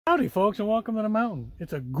Howdy folks, and welcome to the mountain.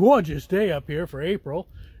 It's a gorgeous day up here for April.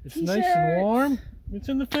 It's nice and warm. It's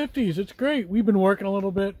in the 50s. It's great. We've been working a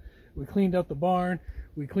little bit. We cleaned out the barn.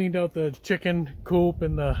 We cleaned out the chicken coop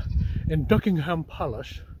and Duckingham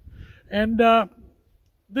Palace. And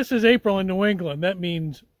this is April in New England. That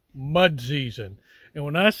means mud season. And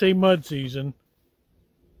when I say mud season,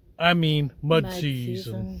 I mean mud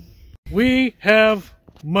season. We have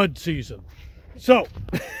mud season. So,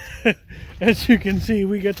 as you can see,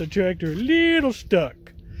 we got the tractor a little stuck.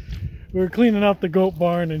 We were cleaning out the goat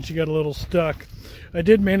barn and she got a little stuck. I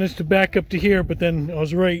did manage to back up to here, but then I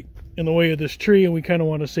was right in the way of this tree and we kind of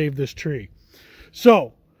want to save this tree.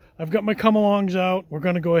 So, I've got my come-alongs out. We're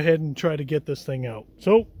going to go ahead and try to get this thing out.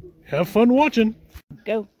 So, have fun watching.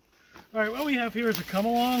 Go. Alright, what we have here is a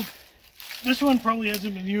come-along. This one probably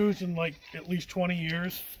hasn't been used in like at least 20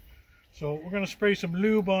 years. So, we're going to spray some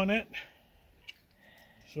lube on it.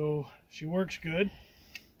 So she works good.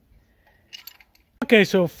 Okay,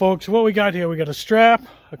 so folks, what we got here, we got a strap,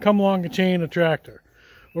 a come along, a chain, a tractor.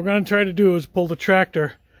 What we're going to try to do is pull the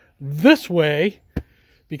tractor this way,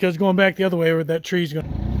 because going back the other way where that tree's going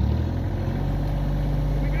to...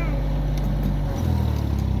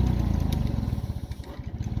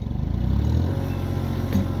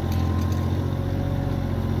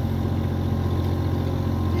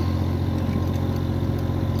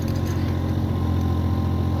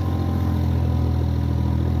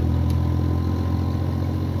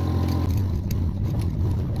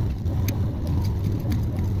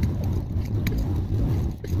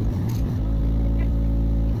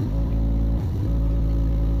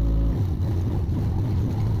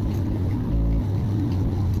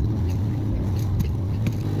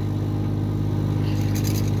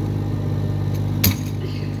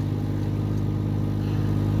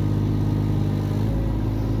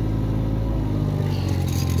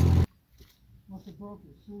 broke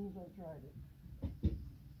as soon as I tried it.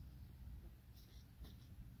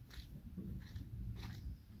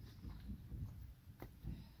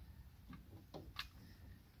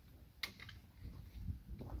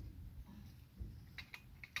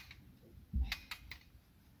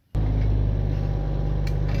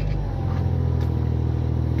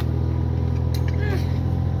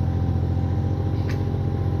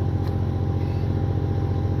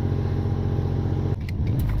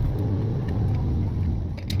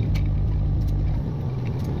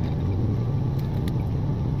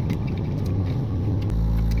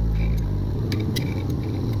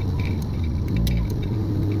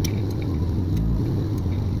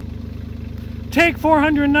 Take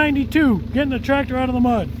 492, getting the tractor out of the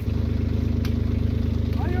mud.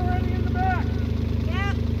 Are you ready in the back?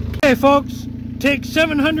 Yeah. Okay folks, take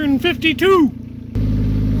 752.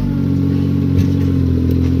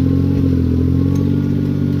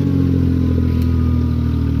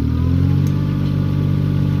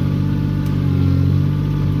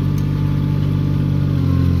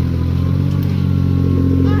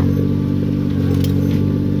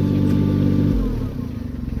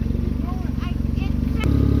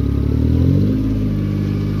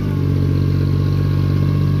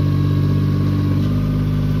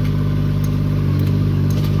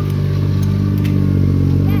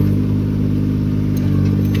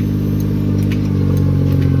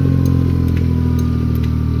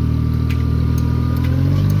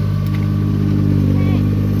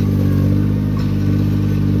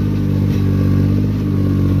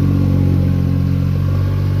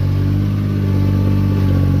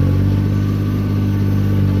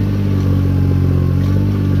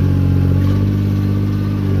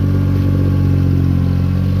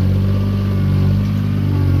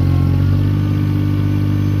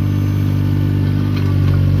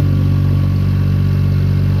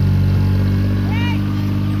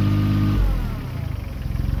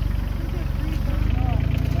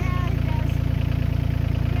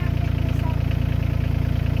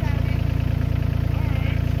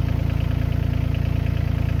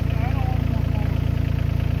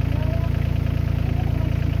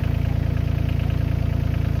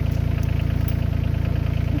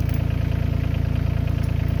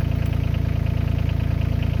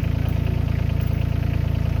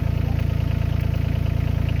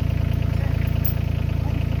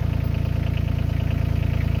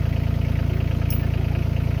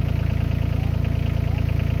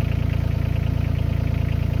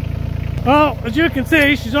 Well, as you can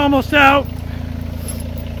see, she's almost out.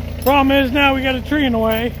 Problem is now we got a tree in the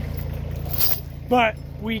way. But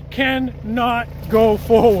we cannot go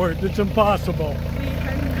forward. It's impossible.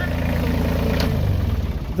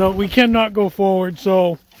 Though we cannot go forward,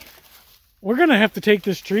 so we're going to have to take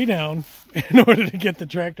this tree down in order to get the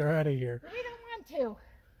tractor out of here. We don't want to,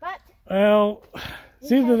 but Well,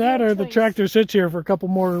 it's either that or the tractor sits here for a couple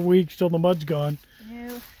more weeks till the mud's gone.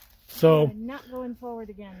 No, so I'm not going forward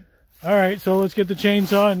again. All right, so let's get the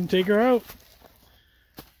chainsaw and take her out.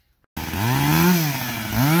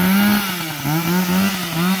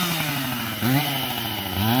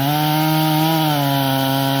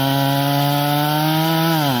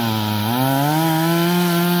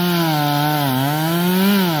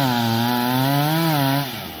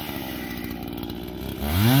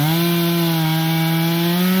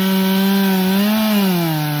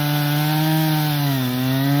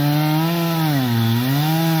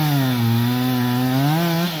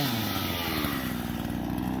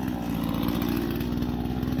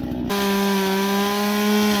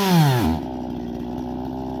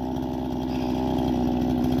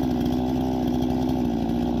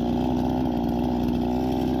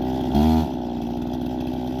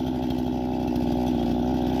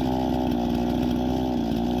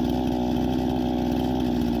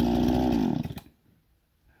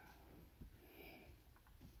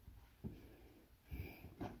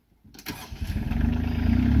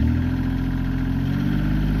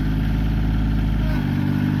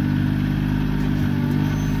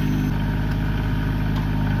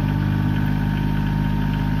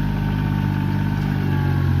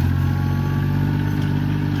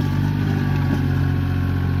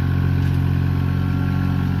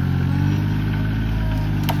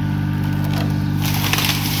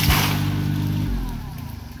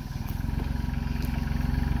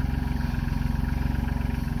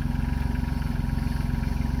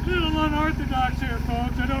 Unorthodox here,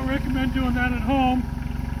 folks. I don't recommend doing that at home.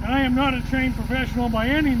 And I am not a trained professional by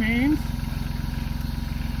any means.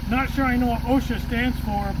 Not sure I know what OSHA stands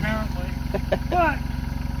for, apparently. But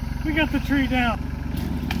we got the tree down.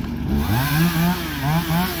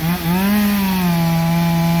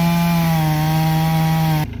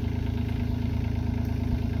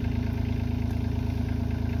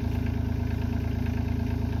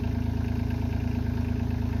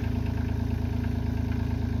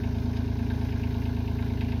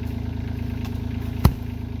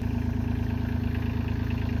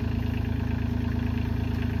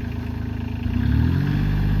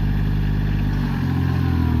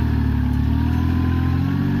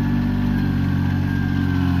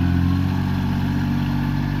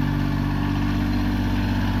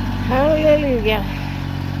 Hallelujah.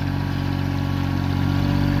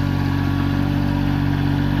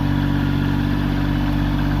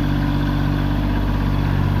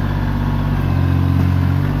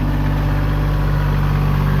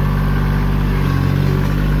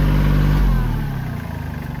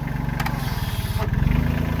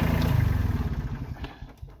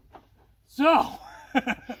 So,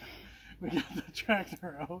 we got the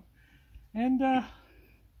tractor out, and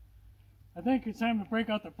I think it's time to break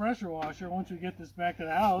out the pressure washer once we get this back to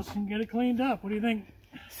the house and get it cleaned up. What do you think?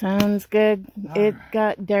 Sounds good. It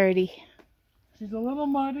got dirty. She's a little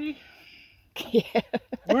muddy. Yeah.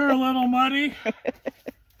 We're a little muddy.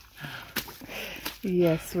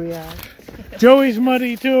 Yes, we are. Joey's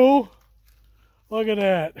muddy too. Look at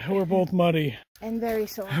that. We're both muddy. And very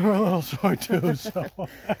sore. We're a little sore too, so.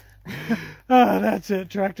 That's it.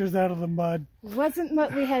 Tractor's out of the mud. Wasn't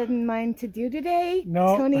what we had in mind to do today.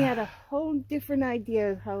 No. Tony had a whole different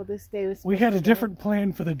idea of how this day was supposed We had a to different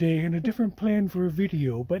plan for the day and a different plan for a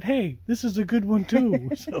video, but hey, this is a good one too.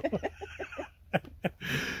 So.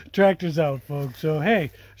 Tractor's out, folks. So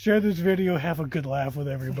hey, share this video, have a good laugh with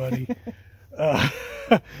everybody.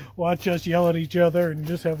 Watch us yell at each other and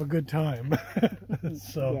just have a good time.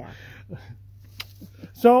 So, yeah.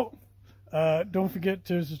 So don't forget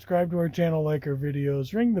to subscribe to our channel, like our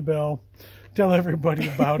videos, ring the bell, tell everybody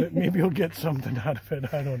about it. Maybe you'll get something out of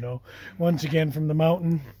it. I don't know. Once again from the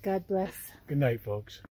mountain. God bless. Good night, folks.